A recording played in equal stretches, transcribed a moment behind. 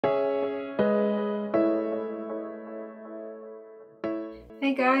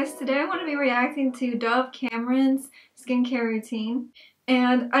Hey guys, today I want to be reacting to Dove Cameron's skincare routine.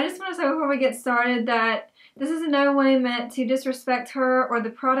 And I just want to say before we get started that this is in no way meant to disrespect her or the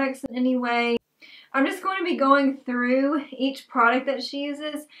products in any way. I'm just going to be going through each product that she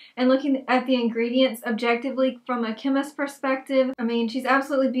uses and looking at the ingredients objectively from a chemist perspective. I mean, she's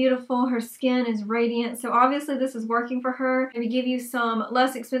absolutely beautiful. Her skin is radiant. So obviously this is working for her. Maybe give you some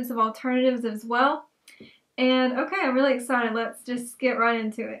less expensive alternatives as well. And okay, I'm really excited. Let's just get right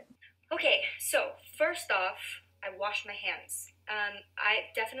into it. Okay, so first off, I washed my hands.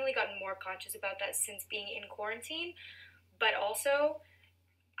 I've definitely gotten more conscious about that since being in quarantine, but also,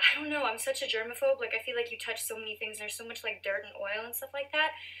 I don't know, I'm such a germaphobe. Like, I feel like you touch so many things, and there's so much like dirt and oil and stuff like that,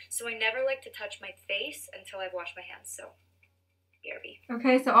 so I never like to touch my face until I've washed my hands, so BRB.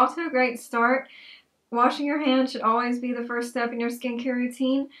 Okay, so off to a great start. Washing your hands should always be the first step in your skincare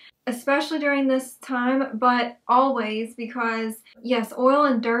routine, especially during this time, but always, because yes, oil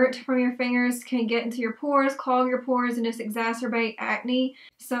and dirt from your fingers can get into your pores, clog your pores, and just exacerbate acne.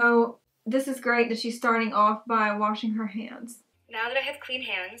 So this is great that she's starting off by washing her hands. Now that I have clean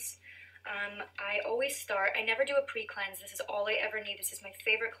hands, I always start, I never do a pre-cleanse. This is all I ever need. This is my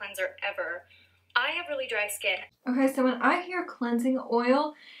favorite cleanser ever. I have really dry skin. Okay, so when I hear cleansing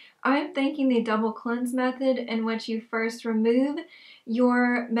oil, I'm thinking the double cleanse method, in which you first remove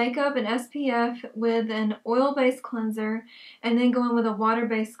your makeup and SPF with an oil-based cleanser and then go in with a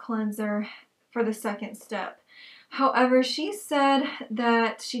water-based cleanser for the second step. However, she said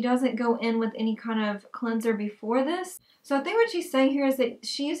that she doesn't go in with any kind of cleanser before this. So I think what she's saying here is that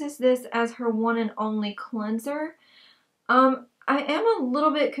she uses this as her one and only cleanser. I am a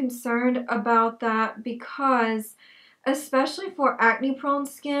little bit concerned about that because, especially for acne-prone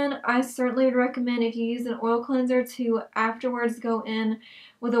skin, I certainly would recommend, if you use an oil cleanser, to afterwards go in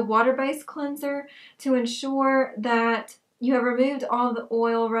with a water-based cleanser to ensure that you have removed all the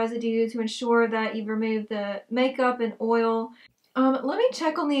oil residue, to ensure that you've removed the makeup and oil. Let me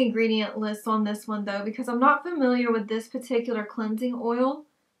check on the ingredient list on this one though, because I'm not familiar with this particular cleansing oil.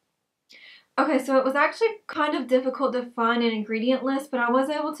 Okay, so it was actually kind of difficult to find an ingredient list, but I was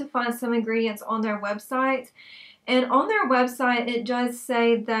able to find some ingredients on their website. And on their website, it does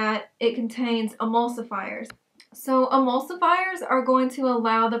say that it contains emulsifiers. So emulsifiers are going to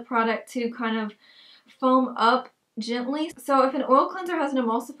allow the product to kind of foam up gently. So if an oil cleanser has an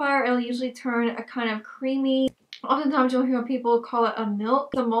emulsifier, it'll usually turn a kind of creamy, oftentimes you'll hear people call it a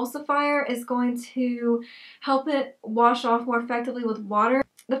milk. The emulsifier is going to help it wash off more effectively with water.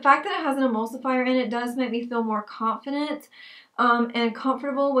 The fact that it has an emulsifier in it does make me feel more confident and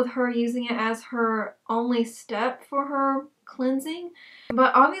comfortable with her using it as her only step for her cleansing.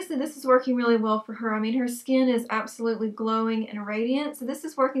 But obviously this is working really well for her. I mean, her skin is absolutely glowing and radiant, so this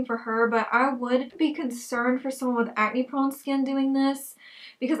is working for her. But I would be concerned for someone with acne-prone skin doing this,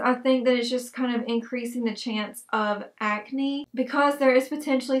 because I think that it's just kind of increasing the chance of acne, because there is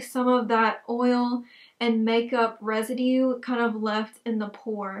potentially some of that oil and makeup residue kind of left in the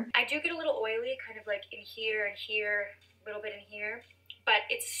pore. I do get a little oily, kind of like in here and here, a little bit in here, but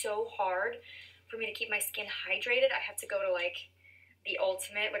it's so hard for me to keep my skin hydrated. I have to go to like the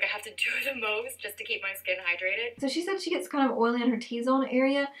ultimate, like I have to do the most just to keep my skin hydrated. So she said she gets kind of oily in her T-zone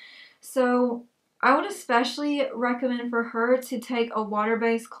area, so I would especially recommend for her to take a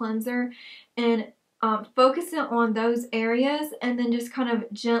water-based cleanser and focus it on those areas, and then just kind of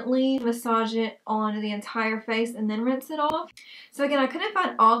gently massage it on the entire face and then rinse it off. So again, I couldn't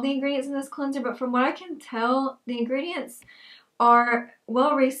find all the ingredients in this cleanser, but from what I can tell, the ingredients are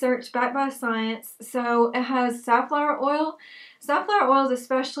well researched, backed by science. So it has safflower oil. Safflower oil is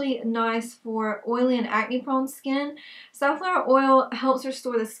especially nice for oily and acne-prone skin. Safflower oil helps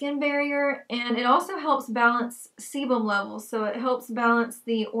restore the skin barrier, and it also helps balance sebum levels. So it helps balance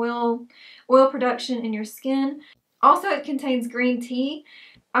the oil production in your skin. Also, it contains green tea.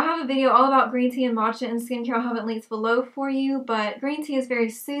 I have a video all about green tea and matcha and skincare. I'll have it linked below for you, but green tea is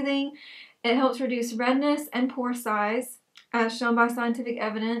very soothing. It helps reduce redness and pore size, as shown by scientific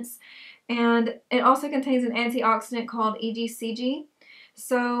evidence. And it also contains an antioxidant called EGCG.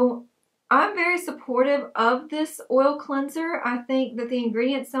 So I'm very supportive of this oil cleanser. I think that the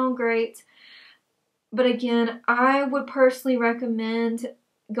ingredients sound great. But again, I would personally recommend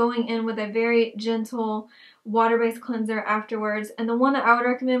going in with a very gentle water-based cleanser afterwards. And the one that I would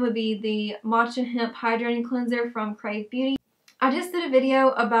recommend would be the Matcha Hemp Hydrating Cleanser from Crave Beauty. I just did a video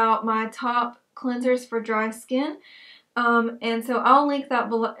about my top cleansers for dry skin. And so I'll link that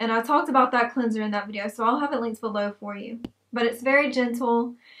below, and I talked about that cleanser in that video, so I'll have it linked below for you. But it's very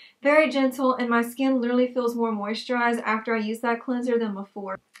gentle, and my skin literally feels more moisturized after I use that cleanser than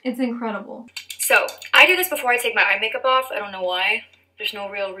before. It's incredible. So I do this before I take my eye makeup off. I don't know why. There's no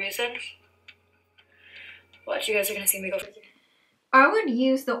real reason. Watch, you guys are gonna see me go. I would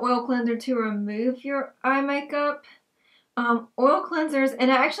use the oil cleanser to remove your eye makeup. Oil cleansers,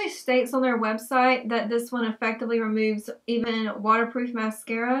 and it actually states on their website that this one effectively removes even waterproof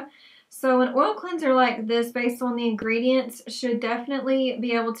mascara. So an oil cleanser like this, based on the ingredients, should definitely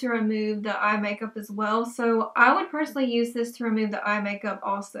be able to remove the eye makeup as well. So I would personally use this to remove the eye makeup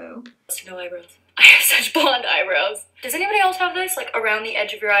also. No eyebrows. I have such blonde eyebrows. Does anybody else have this, like around the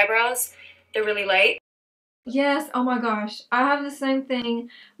edge of your eyebrows? They're really light. Yes, oh my gosh, I have the same thing.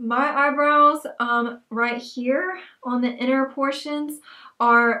 My eyebrows right here on the inner portions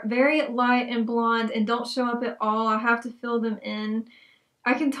are very light and blonde and don't show up at all. I have to fill them in.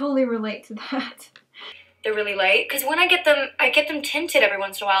 I can totally relate to that. They're really light because when I get them tinted every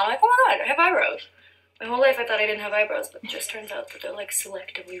once in a while. I'm like, oh my god, I have eyebrows. My whole life I thought I didn't have eyebrows, but it just turns out that they're like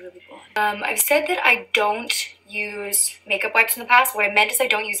selectively really blonde. I've said that I don't use makeup wipes in the past. What I meant is I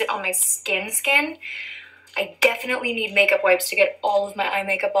don't use it on my skin. I definitely need makeup wipes to get all of my eye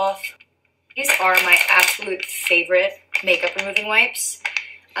makeup off. These are my absolute favorite makeup removing wipes.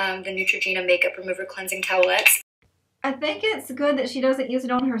 The Neutrogena Makeup Remover Cleansing Towelettes. I think it's good that she doesn't use it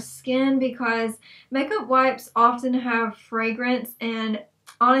on her skin because makeup wipes often have fragrance, and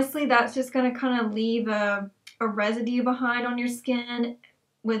honestly that's just going to kind of leave a residue behind on your skin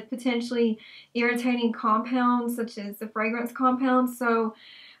with potentially irritating compounds such as the fragrance compounds. So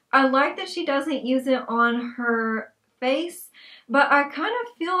I like that she doesn't use it on her face, but I kind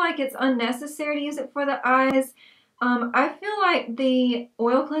of feel like it's unnecessary to use it for the eyes. I feel like the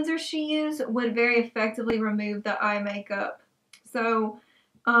oil cleanser she used would very effectively remove the eye makeup. So,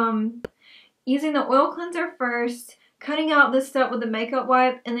 using the oil cleanser first, cutting out this step with the makeup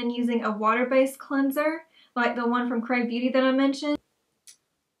wipe, and then using a water-based cleanser, like the one from Crave Beauty that I mentioned,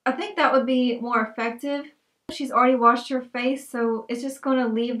 I think that would be more effective. She's already washed her face, so it's just going to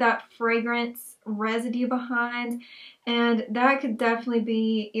leave that fragrance residue behind, and that could definitely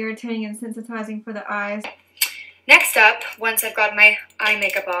be irritating and sensitizing for the eyes. Next up, once I've got my eye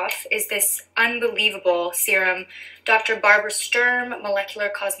makeup off, is this unbelievable serum, Dr. Barbara Sturm Molecular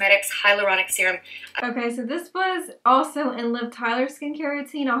Cosmetics Hyaluronic Serum. Okay, so this was also in Liv Tyler's skincare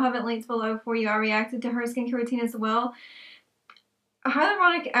routine. I'll have it linked below for you. I reacted to her skincare routine as well.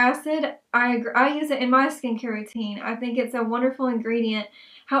 Hyaluronic acid, I use it in my skincare routine. I think it's a wonderful ingredient.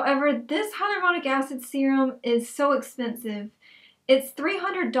 However, this hyaluronic acid serum is so expensive. It's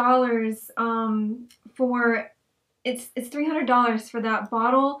 $300 it's $300 for that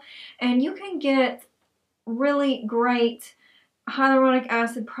bottle, and you can get really great hyaluronic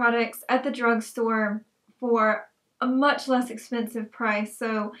acid products at the drugstore for a much less expensive price.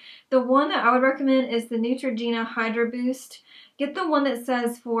 So the one that I would recommend is the Neutrogena Hydra Boost. Get the one that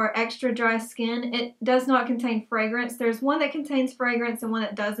says for extra dry skin. It does not contain fragrance. There's one that contains fragrance and one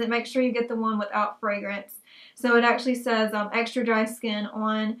that doesn't. Make sure you get the one without fragrance. So it actually says extra dry skin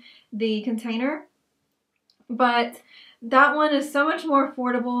on the container. But that one is so much more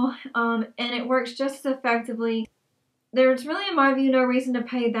affordable, and it works just as effectively. There's really, in my view, no reason to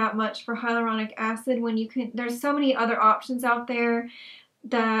pay that much for hyaluronic acid when you can. There's so many other options out there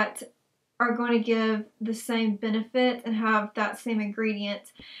that are going to give the same benefit and have that same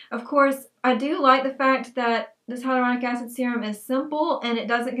ingredient. Of course, I do like the fact that this hyaluronic acid serum is simple and it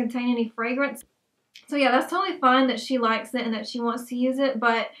doesn't contain any fragrance. So yeah, that's totally fine that she likes it and that she wants to use it,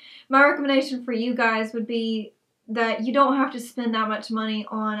 but my recommendation for you guys would be that you don't have to spend that much money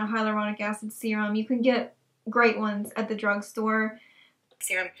on a hyaluronic acid serum. You can get great ones at the drugstore.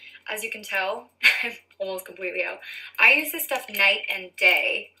 Serum. As you can tell, I'm almost completely out. I use this stuff night and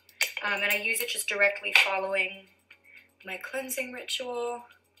day, and I use it just directly following my cleansing ritual.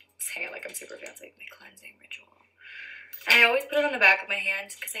 Saying it like I'm super fancy, my cleansing ritual. And I always put it on the back of my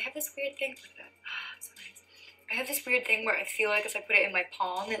hand because I have this weird thing like that. So nice. I have this weird thing where I feel like if I put it in my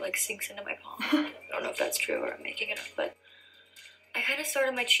palm, it like sinks into my palm. I don't know if that's true or I'm making it up, but I kind of start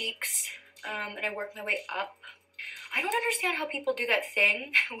on my cheeks, and I work my way up. I don't understand how people do that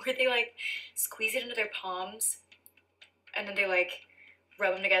thing where they like squeeze it into their palms and then they like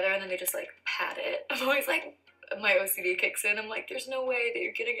rub them together and then they just like pat it. I'm always like, my OCD kicks in. I'm like, there's no way that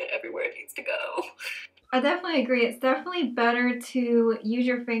you're getting it everywhere it needs to go. I definitely agree. It's definitely better to use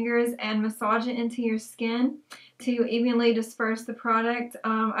your fingers and massage it into your skin to evenly disperse the product.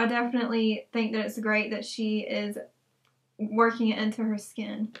 I definitely think that it's great that she is working it into her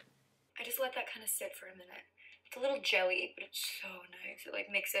skin. I just let that kind of sit for a minute. It's a little jelly, but it's so nice. It like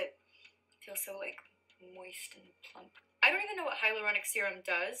makes it feel so like moist and plump. I don't even know what hyaluronic serum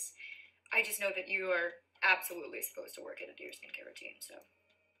does. I just know that you are absolutely supposed to work it into your skincare routine, so.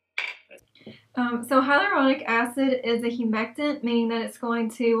 So hyaluronic acid is a humectant, meaning that it's going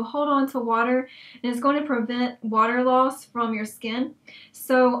to hold on to water and it's going to prevent water loss from your skin.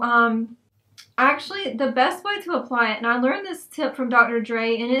 So actually, the best way to apply it, and I learned this tip from Dr.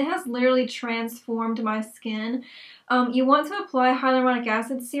 Dre, and it has literally transformed my skin. You want to apply hyaluronic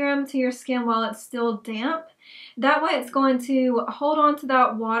acid serum to your skin while it's still damp. That way it's going to hold on to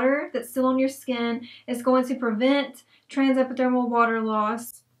that water that's still on your skin. It's going to prevent transepidermal water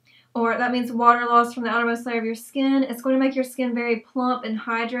loss, or that means water loss from the outermost layer of your skin. It's going to make your skin very plump and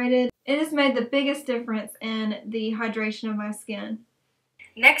hydrated. It has made the biggest difference in the hydration of my skin.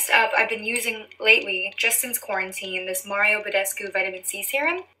 Next up, I've been using lately, just since quarantine, this Mario Badescu Vitamin C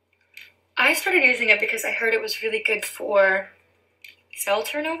Serum. I started using it because I heard it was really good for cell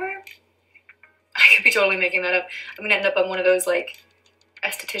turnover. I could be totally making that up. I'm gonna end up on one of those, like,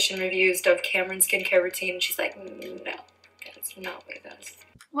 esthetician reviews of Cameron's skincare routine, and she's like, no, that's not what it does.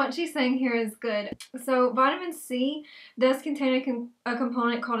 What she's saying here is good. So vitamin C does contain a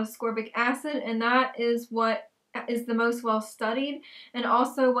component called ascorbic acid, and that is what is the most well studied, and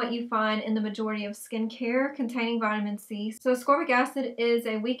also what you find in the majority of skincare containing vitamin C. So ascorbic acid is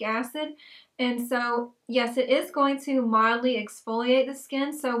a weak acid, and so yes, it is going to mildly exfoliate the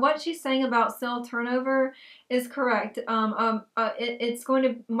skin. So what she's saying about cell turnover is correct. It's going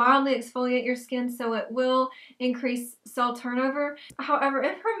to mildly exfoliate your skin, so it will increase cell turnover. However,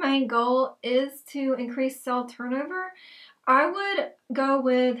 if her main goal is to increase cell turnover, I would go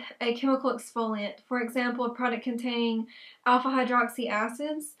with a chemical exfoliant, for example, a product containing alpha hydroxy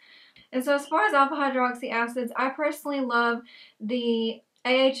acids. And so as far as alpha hydroxy acids, I personally love the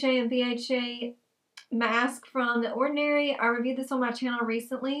AHA and BHA mask from The Ordinary. I reviewed this on my channel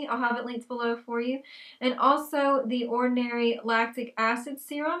recently. I'll have it linked below for you. And also the Ordinary lactic acid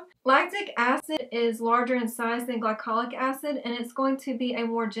serum. Lactic acid is larger in size than glycolic acid, and it's going to be a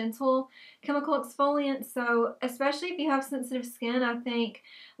more gentle chemical exfoliant. So especially if you have sensitive skin, I think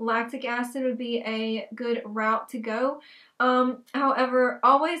lactic acid would be a good route to go. However,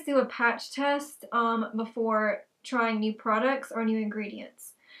 always do a patch test before trying new products or new ingredients.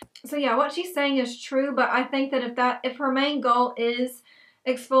 So yeah, what she's saying is true, but I think that if her main goal is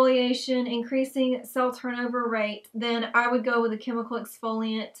exfoliation, increasing cell turnover rate, then I would go with a chemical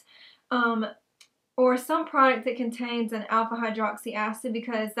exfoliant or some product that contains an alpha hydroxy acid,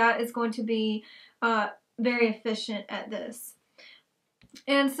 because that is going to be very efficient at this.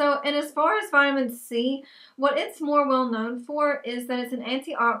 And as far as vitamin C, what it's more well known for is that it's an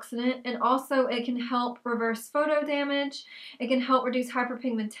antioxidant, and also it can help reverse photo damage. It can help reduce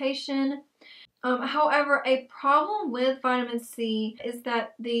hyperpigmentation. However, a problem with vitamin C is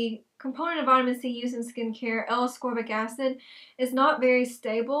that the component of vitamin C used in skincare, L-ascorbic acid, is not very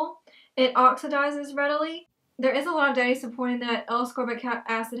stable. It oxidizes readily. There is a lot of data supporting that L-ascorbic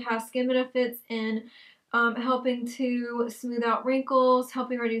acid has skin benefits in helping to smooth out wrinkles,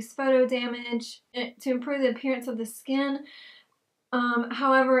 helping reduce photo damage, to improve the appearance of the skin.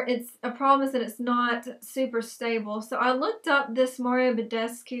 However, a problem is that it's not super stable. So I looked up this Mario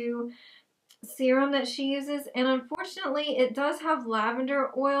Badescu serum that she uses, and unfortunately it does have lavender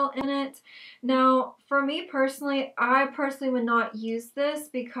oil in it. Now, for me personally, I personally would not use this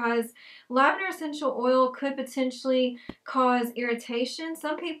because lavender essential oil could potentially cause irritation.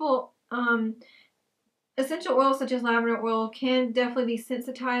 Some people, essential oils such as lavender oil can definitely be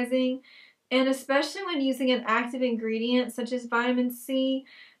sensitizing, and especially when using an active ingredient such as vitamin C,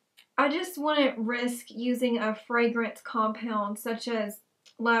 I just wouldn't risk using a fragrant compound such as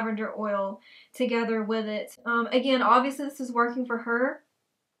lavender oil together with it. Again, obviously this is working for her.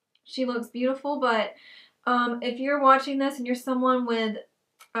 She looks beautiful, but if you're watching this and you're someone with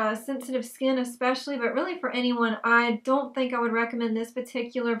sensitive skin especially, but really for anyone, I don't think I would recommend this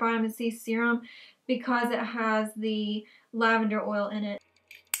particular vitamin C serum because it has the lavender oil in it.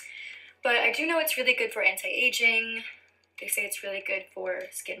 But I do know it's really good for anti-aging. They say it's really good for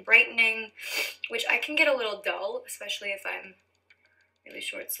skin brightening, which I can get a little dull, especially if I'm really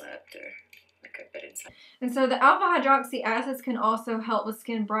short-slept or like I've been inside. And so the alpha hydroxy acids can also help with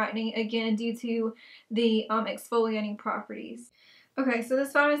skin brightening, again due to the exfoliating properties. Okay, so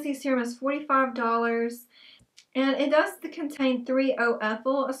this vitamin C serum is $45. And it does contain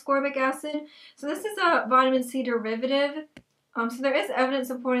 3-O-ethyl ascorbic acid. So this is a vitamin C derivative. So there is evidence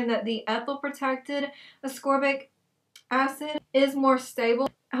supporting that the ethyl-protected ascorbic acid is more stable.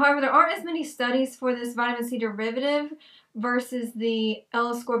 However, there aren't as many studies for this vitamin C derivative versus the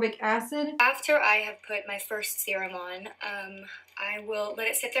L-ascorbic acid. After I have put my first serum on, I will let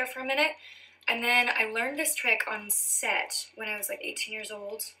it sit there for a minute. And then I learned this trick on set when I was like 18 years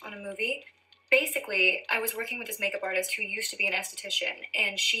old on a movie. basically, I was working with this makeup artist who used to be an esthetician,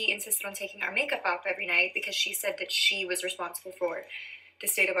 and she insisted on taking our makeup off every night because she said that she was responsible for the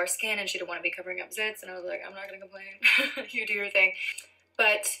state of our skin and she didn't want to be covering up zits. And I was like, I'm not gonna complain. You do your thing.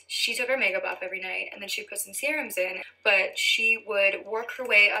 But she took her makeup off every night, and then she put some serums in, but she would work her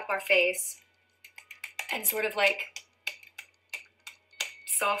way up our face and sort of like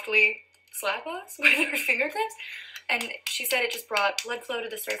softly slap us with her fingertips. And she said it just brought blood flow to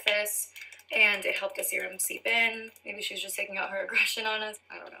the surface and it helped the serum seep in. Maybe she was just taking out her aggression on us.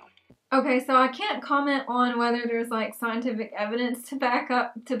 I don't know. Okay, so I can't comment on whether there's like scientific evidence to back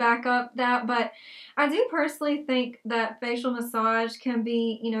up that, but I do personally think that facial massage can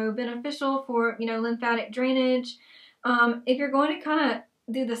be, beneficial for, lymphatic drainage. If you're going to kind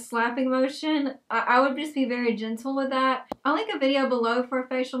of do the slapping motion, I would just be very gentle with that. I'll link a video below for a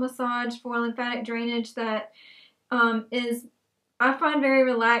facial massage for lymphatic drainage that I find very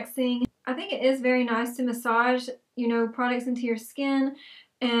relaxing. I think it is very nice to massage, products into your skin.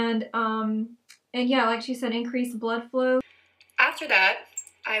 And yeah, like she said, increase blood flow. After that,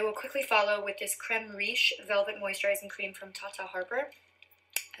 I will quickly follow with this Crème Riche Velvet Moisturizing Cream from Tata Harper.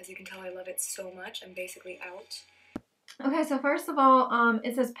 As you can tell, I love it so much. I'm basically out. Okay, so first of all,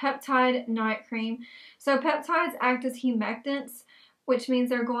 it says Peptide Night Cream. So peptides act as humectants, which means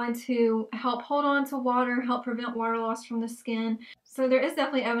they're going to help hold on to water, help prevent water loss from the skin. So there is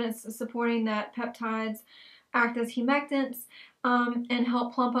definitely evidence supporting that peptides act as humectants and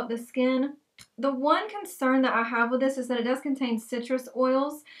help plump up the skin. The one concern that I have with this is that it does contain citrus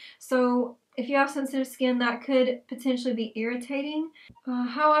oils. So if you have sensitive skin, that could potentially be irritating.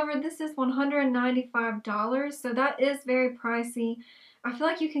 However, this is $195, so that is very pricey. I feel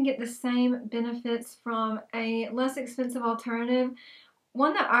like you can get the same benefits from a less expensive alternative.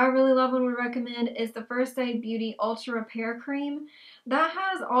 One that I really love and would recommend is the First Aid Beauty Ultra Repair Cream. That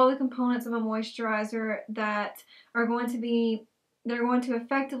has all the components of a moisturizer that are going to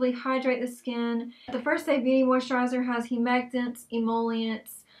effectively hydrate the skin. The First Aid Beauty Moisturizer has humectants,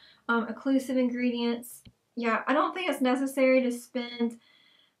 emollients, occlusive ingredients. Yeah, I don't think it's necessary to spend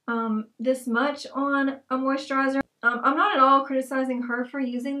this much on a moisturizer. I'm not at all criticizing her for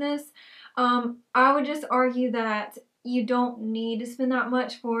using this. I would just argue that you don't need to spend that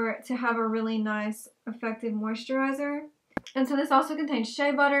much to have a really nice, effective moisturizer. And so this also contains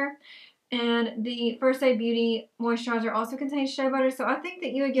shea butter, and the First Aid Beauty Moisturizer also contains shea butter. So I think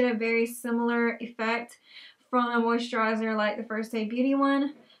that you would get a very similar effect from a moisturizer like the First Aid Beauty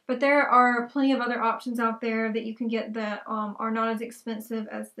one. But there are plenty of other options out there that you can get that are not as expensive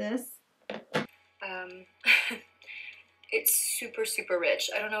as this. It's super, super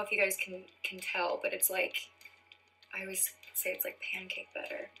rich. I don't know if you guys can tell, but it's like, I always say it's like pancake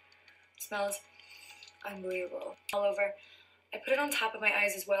batter. It smells unbelievable. All over. I put it on top of my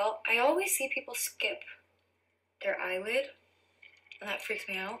eyes as well. I always see people skip their eyelid, and that freaks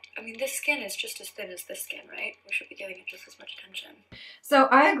me out. I mean, this skin is just as thin as this skin, right? We should be giving it just as much attention. So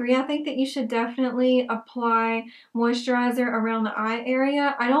I agree. I think that you should definitely apply moisturizer around the eye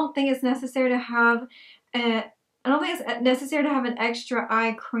area. I don't think it's necessary to have an extra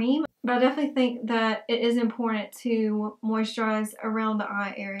eye cream, but I definitely think that it is important to moisturize around the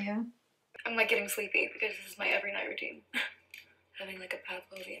eye area. I'm like getting sleepy because this is my every night routine. Having like a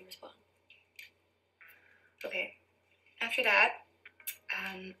Pavlovian response. Okay, after that,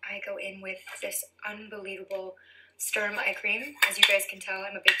 I go in with this unbelievable Sturm eye cream. As you guys can tell,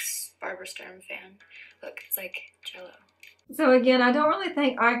 I'm a big Barbara Sturm fan. Look, it's like Jello. So again, I don't really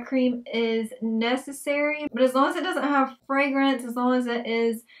think eye cream is necessary, but as long as it doesn't have fragrance, as long as it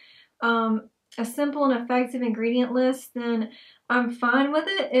is a simple and effective ingredient list, then I'm fine with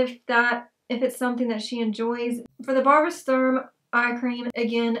it if it's something that she enjoys. For the Barbara Sturm eye cream,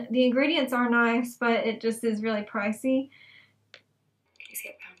 again, the ingredients are nice, but it just is really pricey. Can you see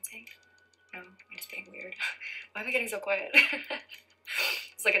it bouncing? No, I'm just being weird. Why am I getting so quiet?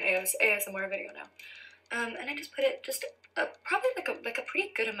 It's like an ASMR video now. And I just put it probably like a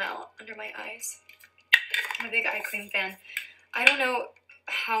pretty good amount under my eyes. I'm a big eye cream fan. I don't know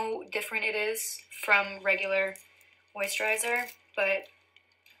how different it is from regular moisturizer, but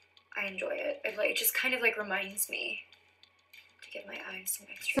I enjoy it. It just kind of like reminds me to give my eyes some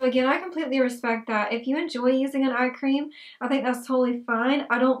extra. So again, I completely respect that. If you enjoy using an eye cream, I think that's totally fine.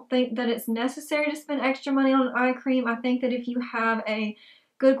 I don't think that it's necessary to spend extra money on an eye cream. I think that if you have a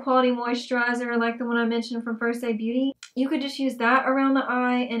good quality moisturizer like the one I mentioned from First Aid Beauty, you could just use that around the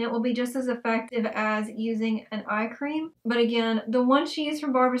eye and it will be just as effective as using an eye cream. But again, the one she used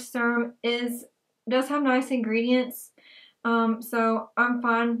from Barbara Sturm does have nice ingredients, so I'm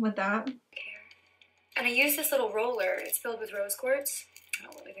fine with that. And I use this little roller. It's filled with rose quartz.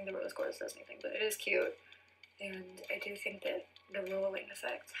 don't really think the rose quartz does anything, but it is cute. And I do think that the rolling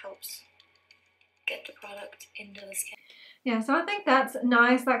effect helps get the product into the skin. Yeah, so I think that's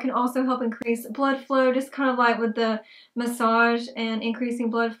nice. That can also help increase blood flow, just kind of like with the massage and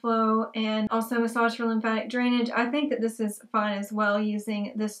increasing blood flow, and also massage for lymphatic drainage. I think that this is fine as well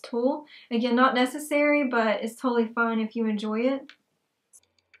using this tool. Again, not necessary, but it's totally fine if you enjoy it.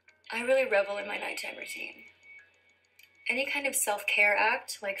 I really revel in my nighttime routine. Any kind of self-care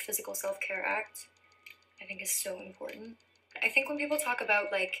act, like physical self-care act, I think is so important. I think when people talk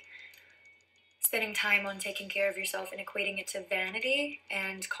about like spending time on taking care of yourself and equating it to vanity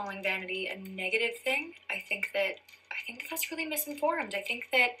and calling vanity a negative thing, I think that that's really misinformed. I think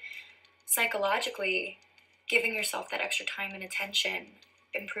that psychologically, giving yourself that extra time and attention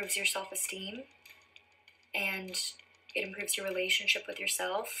improves your self-esteem, and it improves your relationship with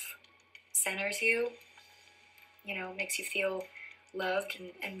yourself, centers you, you know, makes you feel loved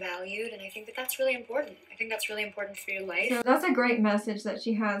and valued, and I think that that's really important. I think that's really important for your life. So that's a great message that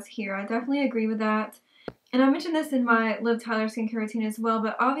she has here. I definitely agree with that. And I mentioned this in my Liv Tyler skincare routine as well,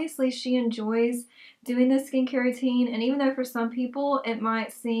 but obviously she enjoys doing this skincare routine, and even though for some people it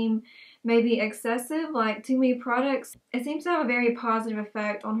might seem maybe excessive, like too many products, it seems to have a very positive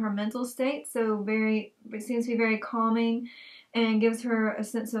effect on her mental state. So it seems to be very calming and gives her a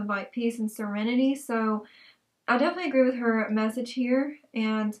sense of like peace and serenity. So I definitely agree with her message here,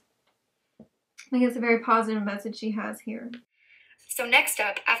 and I think it's a very positive message she has here. So next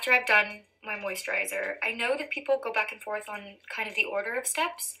up, after I've done my moisturizer, I know that people go back and forth on kind of the order of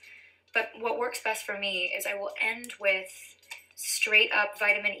steps, but what works best for me is I will end with straight up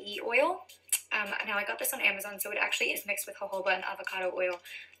vitamin E oil. Now I got this on Amazon, so it actually is mixed with jojoba and avocado oil,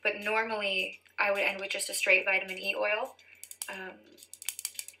 but normally I would end with just a straight vitamin E oil,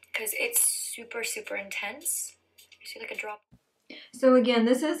 because it's super, super intense. You see like a drop. So again,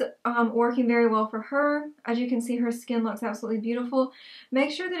 this is working very well for her. As you can see, her skin looks absolutely beautiful. Make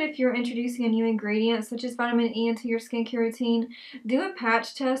sure that if you're introducing a new ingredient, such as vitamin E, into your skincare routine, do a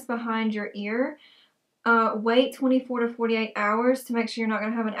patch test behind your ear. Wait 24 to 48 hours to make sure you're not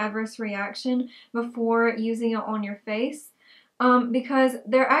going to have an adverse reaction before using it on your face. Because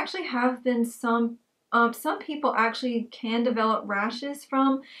there actually have been some people actually can develop rashes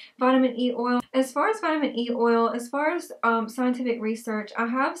from vitamin E oil. As far as vitamin E oil, as far as scientific research, I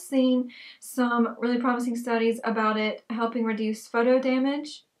have seen some really promising studies about it helping reduce photo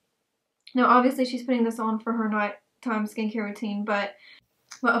damage. Now, obviously, she's putting this on for her nighttime skincare routine, but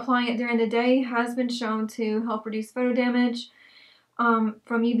applying it during the day has been shown to help reduce photo damage from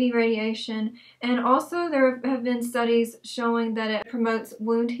UV radiation. And also, there have been studies showing that it promotes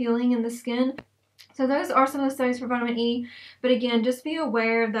wound healing in the skin. So those are some of the studies for vitamin E, but again, just be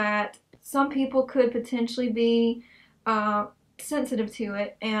aware that some people could potentially be sensitive to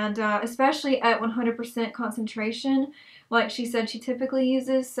it, and especially at 100% concentration, like she said she typically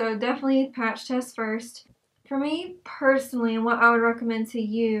uses, so definitely patch test first. For me personally, and what I would recommend to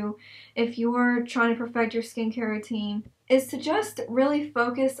you if you're trying to perfect your skincare routine, is to just really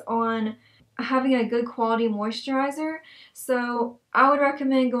focus on having a good quality moisturizer. So I would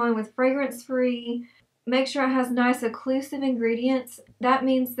recommend going with fragrance-free. Make sure it has nice occlusive ingredients. That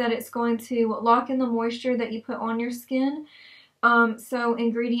means that it's going to lock in the moisture that you put on your skin. So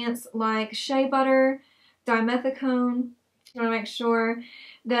ingredients like shea butter, dimethicone. You want to make sure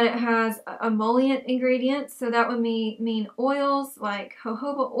that it has emollient ingredients. So that would mean oils like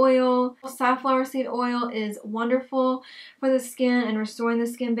jojoba oil. Safflower seed oil is wonderful for the skin and restoring the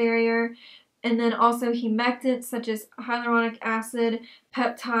skin barrier. And then also humectants such as hyaluronic acid,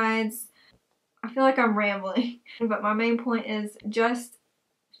 peptides. I feel like I'm rambling, but my main point is just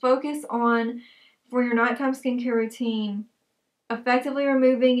focus on, for your nighttime skincare routine, effectively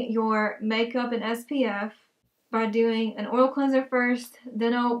removing your makeup and SPF by doing an oil cleanser first,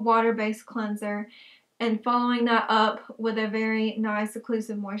 then a water-based cleanser, and following that up with a very nice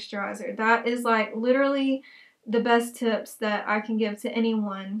occlusive moisturizer. That is like literally the best tips that I can give to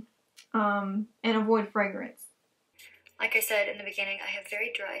anyone. And avoid fragrance. Like I said in the beginning, I have very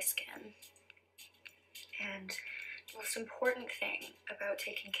dry skin, and the most important thing about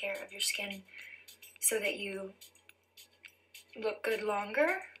taking care of your skin so that you look good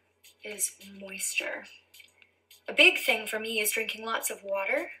longer is moisture. A big thing for me is drinking lots of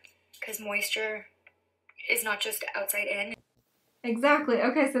water, because moisture is not just outside in. Exactly.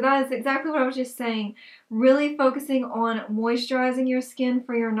 Okay, so that is exactly what I was just saying. Really focusing on moisturizing your skin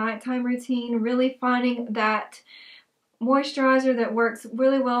for your nighttime routine. Really finding that moisturizer that works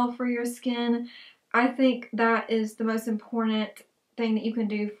really well for your skin. I think that is the most important thing that you can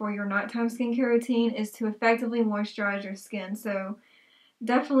do for your nighttime skincare routine, is to effectively moisturize your skin. So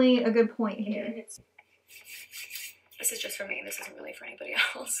definitely a good point here. This is just for me. This isn't really for anybody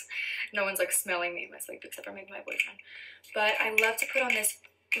else. No one's like smelling me in my sleep except for maybe my boyfriend. But I love to put on this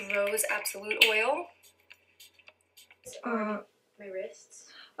Rose Absolute oil. My wrists.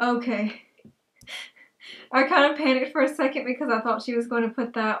 Okay. I kind of panicked for a second because I thought she was going to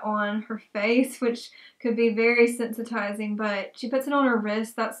put that on her face, which could be very sensitizing, but she puts it on her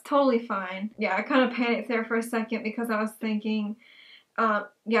wrist. That's totally fine. Yeah, I kind of panicked there for a second because I was thinking, Rose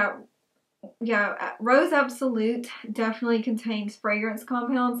Absolute definitely contains fragrance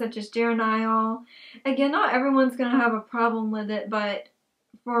compounds such as geraniol. Again, not everyone's going to have a problem with it, but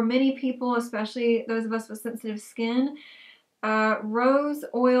for many people, especially those of us with sensitive skin, rose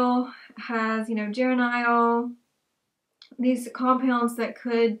oil has, geraniol, these compounds that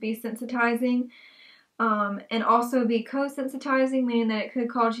could be sensitizing, and also be co-sensitizing, meaning that it could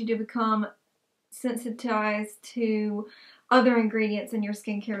cause you to become sensitized to other ingredients in your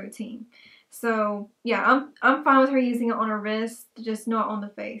skincare routine. So yeah, I'm fine with her using it on her wrist, just not on the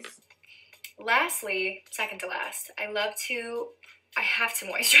face. Lastly, second to last, I have to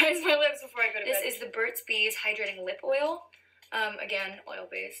moisturize my lips before I go to bed. This is the Burt's Bees Hydrating Lip Oil. Again,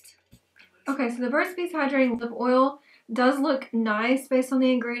 oil-based. Okay, so the Burt's Bees Hydrating Lip Oil does look nice based on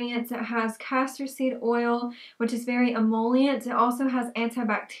the ingredients. It has castor seed oil, which is very emollient. It also has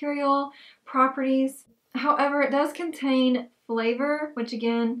antibacterial properties. However, it does contain flavor, which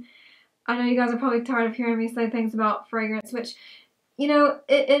again, I know you guys are probably tired of hearing me say things about fragrance, which,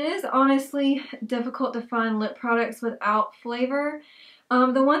 it is honestly difficult to find lip products without flavor.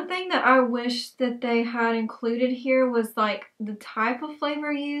 The one thing that I wish that they had included here was like the type of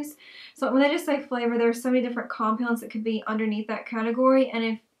flavor used. So when they just say flavor, there's so many different compounds that could be underneath that category, and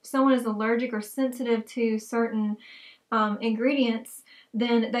if someone is allergic or sensitive to certain ingredients,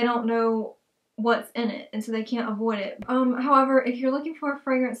 then they don't know what's in it, and so they can't avoid it. However, if you're looking for a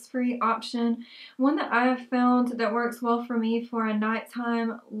fragrance-free option, one that I have found that works well for me for a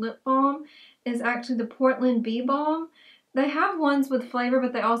nighttime lip balm is actually the Portland Bee Balm. They have ones with flavor,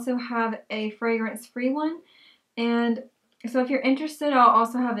 but they also have a fragrance-free one, and so if you're interested, I'll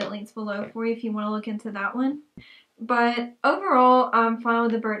also have it linked below for you if you want to look into that one. But overall, I'm fine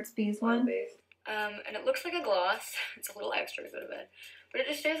with the Burt's Bees one. And it looks like a gloss. It's a little extra to go to bed, but it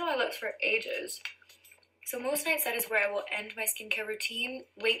just stays on my lips for ages. So most nights that is where I will end my skincare routine.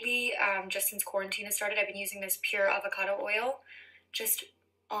 Lately, just since quarantine has started, I've been using this pure avocado oil just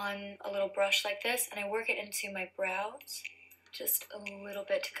on a little brush like this, and I work it into my brows just a little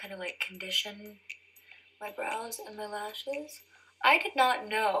bit to kind of like condition my brows and my lashes. I did not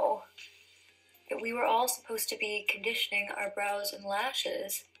know that we were all supposed to be conditioning our brows and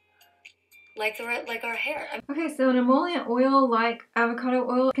lashes like our hair. Okay, so an emollient oil like avocado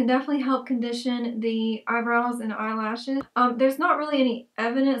oil can definitely help condition the eyebrows and eyelashes. There's not really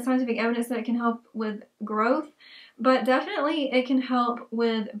any scientific evidence that it can help with growth, but definitely it can help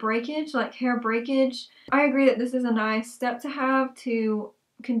with breakage, like hair breakage. I agree that this is a nice step to have to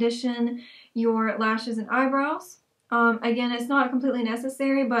condition your lashes and eyebrows. Again, it's not completely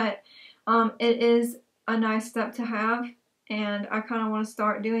necessary, but it is a nice step to have. And I kind of want to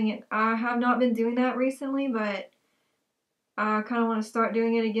start doing it. I have not been doing that recently, but I kind of want to start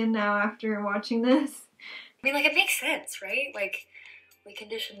doing it again now after watching this. I mean, like, it makes sense, right? Like, we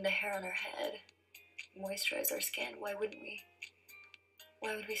condition the hair on our head, moisturize our skin. Why wouldn't we?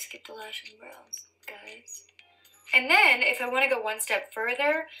 Why would we skip the lashes and brows, guys? And then, if I want to go one step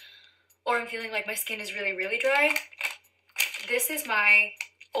further, or I'm feeling like my skin is really, really dry, this is my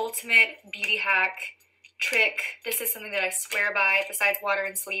ultimate beauty hack trick. This is something that I swear by, besides water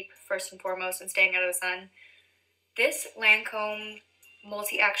and sleep, first and foremost, and staying out of the sun. This Lancôme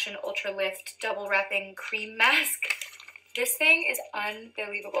Multi-Action Ultra Lift Double Wrapping Cream Mask. This thing is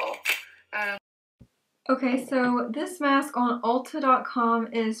unbelievable. Okay, so this mask on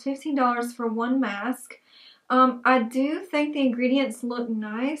Ulta.com is $15 for one mask. I do think the ingredients look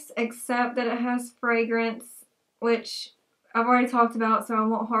nice, except that it has fragrance, which I've already talked about, so I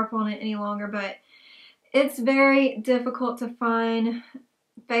won't harp on it any longer, but it's very difficult to find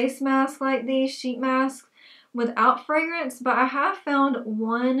face masks like these, sheet masks, without fragrance, but I have found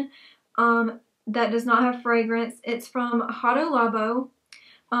one that does not have fragrance. It's from Hado Labo.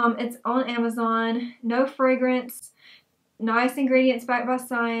 It's on Amazon. No fragrance. Nice ingredients backed by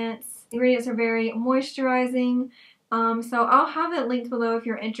science. Ingredients are very moisturizing. So I'll have it linked below if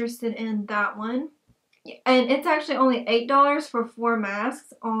you're interested in that one. And it's actually only $8 for 4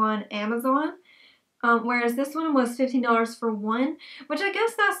 masks on Amazon. Whereas this one was $15 for one, which I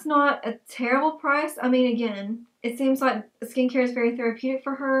guess that's not a terrible price. I mean, again, it seems like skincare is very therapeutic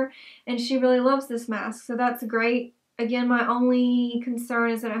for her, and she really loves this mask, so that's great. Again, my only concern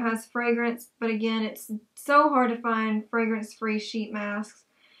is that it has fragrance, but again, it's so hard to find fragrance-free sheet masks.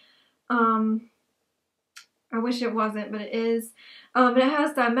 I wish it wasn't, but it is. But it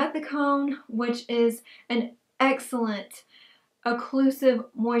has dimethicone, which is an excellent occlusive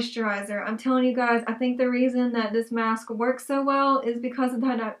moisturizer. I'm telling you guys, I think the reason that this mask works so well is because of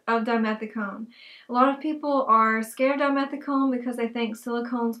dimethicone. A lot of people are scared of dimethicone because they think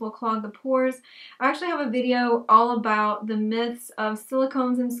silicones will clog the pores. I actually have a video all about the myths of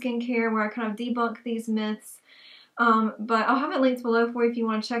silicones in skincare where I kind of debunk these myths. But I'll have it linked below for you if you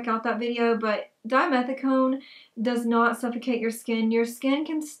want to check out that video. But dimethicone does not suffocate your skin. Your skin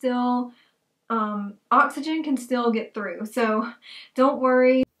can still, oxygen can still get through. So don't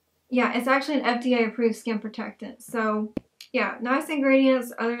worry. Yeah, it's actually an FDA approved skin protectant. So yeah, nice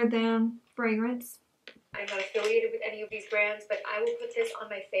ingredients other than fragrance. I'm not affiliated with any of these brands, but I will put this on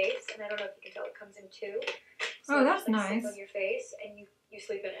my face, and I don't know if you can tell, it comes in two. So oh, that's just, like, nice. Sits on your face, and you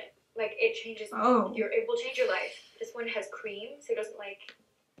sleep in it. Like, it changes. Oh. It will change your life. This one has cream, so it doesn't like.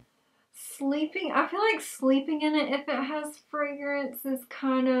 Sleeping. I feel like sleeping in it if it has fragrance is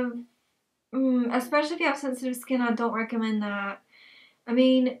kind of, especially if you have sensitive skin. I don't recommend that. I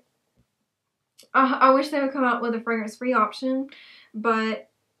mean, I wish they would come out with a fragrance-free option, but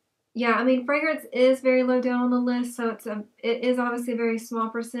yeah, I mean, fragrance is very low down on the list, so it is obviously a very small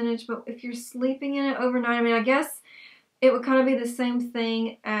percentage. But if you're sleeping in it overnight, I mean, I guess it would kind of be the same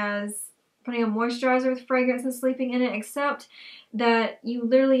thing as putting a moisturizer with fragrance and sleeping in it, except that you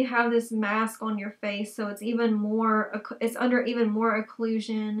literally have this mask on your face, so it's even more, it's under even more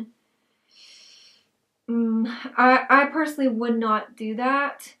occlusion. I personally would not do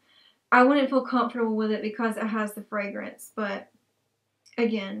that. I wouldn't feel comfortable with it because it has the fragrance, but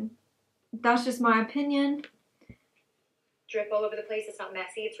again, that's just my opinion. Drip all over the place. It's not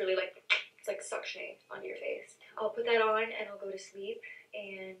messy. It's really like, it's like suctioning onto your face. I'll put that on and I'll go to sleep,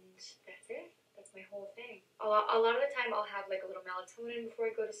 and that's it. That's my whole thing. A lot of the time I'll have like a little melatonin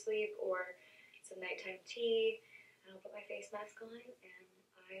before I go to sleep or some nighttime tea, and I'll put my face mask on and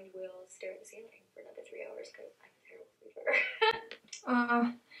I will stare at the ceiling for another 3 hours because I'm a terrible sleeper.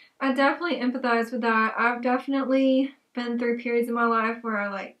 I definitely empathize with that. I've definitely been through periods in my life where I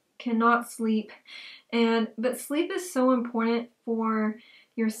like cannot sleep, but sleep is so important for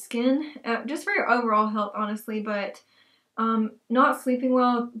your skin, just for your overall health, honestly. But not sleeping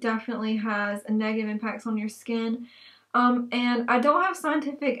well definitely has a negative impact on your skin. And I don't have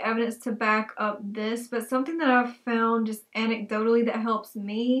scientific evidence to back up this, but something that I've found just anecdotally that helps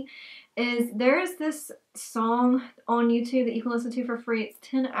me is there is this song on YouTube that you can listen to for free. It's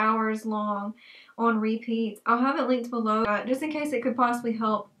 10 hours long on repeat. I'll have it linked below just in case it could possibly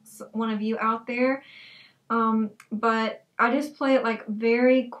help one of you out there. But I just play it like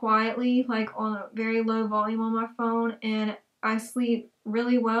very quietly, like on a very low volume on my phone, and I sleep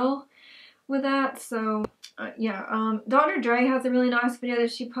really well with that. So yeah, Dr. Dre has a really nice video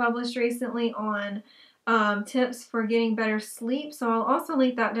that she published recently on tips for getting better sleep, so I'll also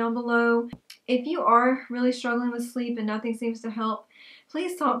link that down below. If you are really struggling with sleep and nothing seems to help,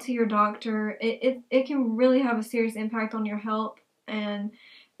 please talk to your doctor. It can really have a serious impact on your health, and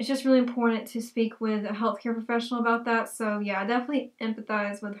it's just really important to speak with a healthcare professional about that. So yeah, I definitely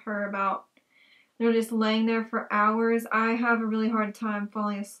empathize with her about, you know, just laying there for hours. I have a really hard time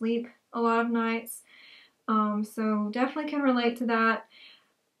falling asleep a lot of nights. So definitely can relate to that.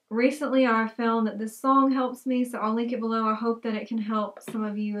 Recently I found that this song helps me, so I'll link it below. I hope that it can help some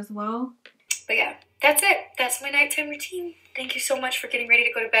of you as well. But yeah, that's it. That's my nighttime routine. Thank you so much for getting ready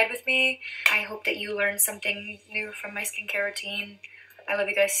to go to bed with me. I hope that you learned something new from my skincare routine. I love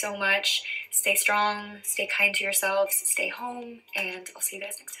you guys so much. Stay strong, stay kind to yourselves, stay home, and I'll see you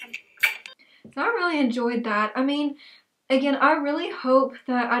guys next time. So I really enjoyed that. I mean, again, I really hope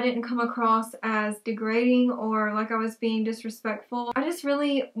that I didn't come across as degrading or like I was being disrespectful. I just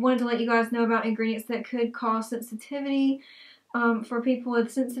really wanted to let you guys know about ingredients that could cause sensitivity for people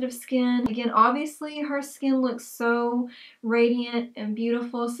with sensitive skin. Again, obviously her skin looks so radiant and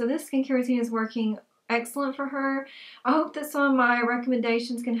beautiful, so this skincare routine is working excellent for her. I hope that some of my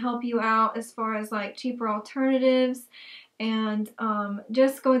recommendations can help you out as far as like cheaper alternatives and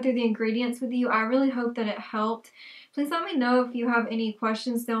just going through the ingredients with you. I really hope that it helped. Please let me know if you have any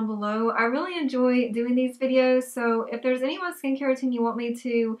questions down below. I really enjoy doing these videos, so if there's anyone's skincare routine you want me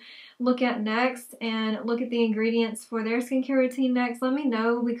to look at next and look at the ingredients for their skincare routine next, let me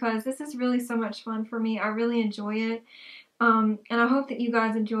know, because this is really so much fun for me. I really enjoy it, and I hope that you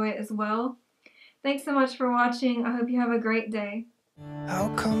guys enjoy it as well. Thanks so much for watching. I hope you have a great day. How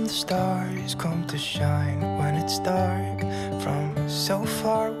come the stars come to shine when it's dark from so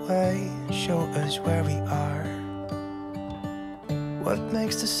far away and show us where we are? What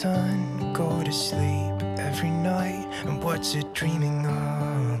makes the sun go to sleep every night? And what's it dreaming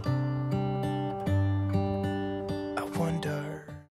of?